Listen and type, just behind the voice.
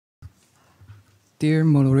Dear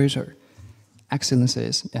moderator,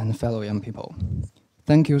 excellencies, and fellow young people,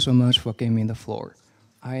 thank you so much for giving me the floor.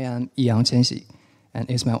 I am Yang Qianxi, and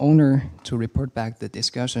it's my honor to report back the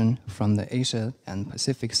discussion from the Asia and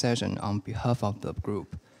Pacific session on behalf of the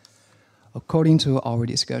group. According to our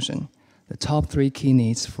discussion, the top 3 key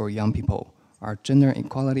needs for young people are gender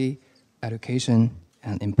equality, education,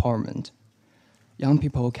 and empowerment. Young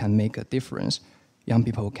people can make a difference. Young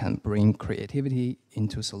people can bring creativity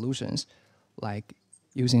into solutions, like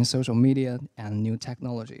using social media and new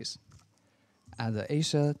technologies. At the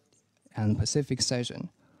Asia and Pacific session,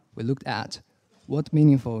 we looked at what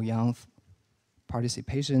meaningful young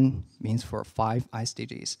participation means for 5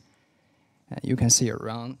 SDGs. And you can see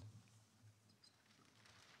around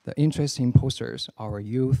the interesting posters our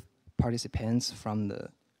youth participants from the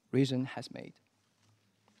region has made.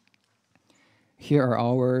 Here are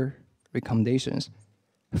our recommendations.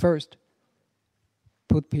 First,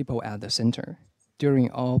 put people at the center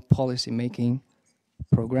during all policy making,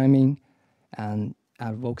 programming, and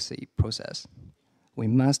advocacy process. We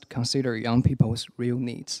must consider young people's real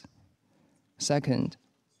needs. Second,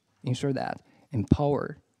 ensure that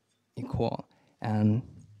empower, equal, and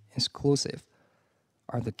inclusive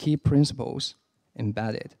are the key principles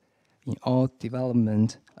embedded in all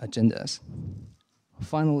development agendas.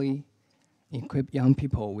 Finally, equip young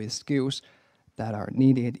people with skills that are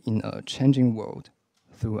needed in a changing world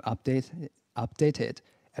through updated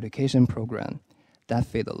education program that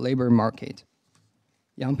fit the labor market.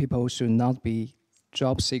 Young people should not be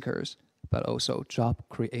job seekers, but also job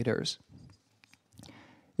creators.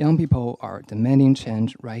 Young people are demanding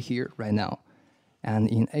change right here, right now. And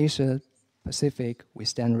in Asia Pacific, we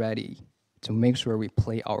stand ready to make sure we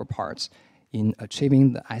play our parts in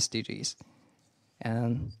achieving the SDGs.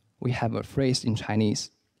 And we have a phrase in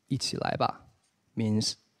Chinese, 一起来吧,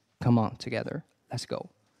 means come on together, let's go.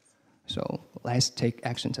 So let's take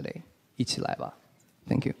action today. 一起来吧.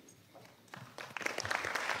 Thank you.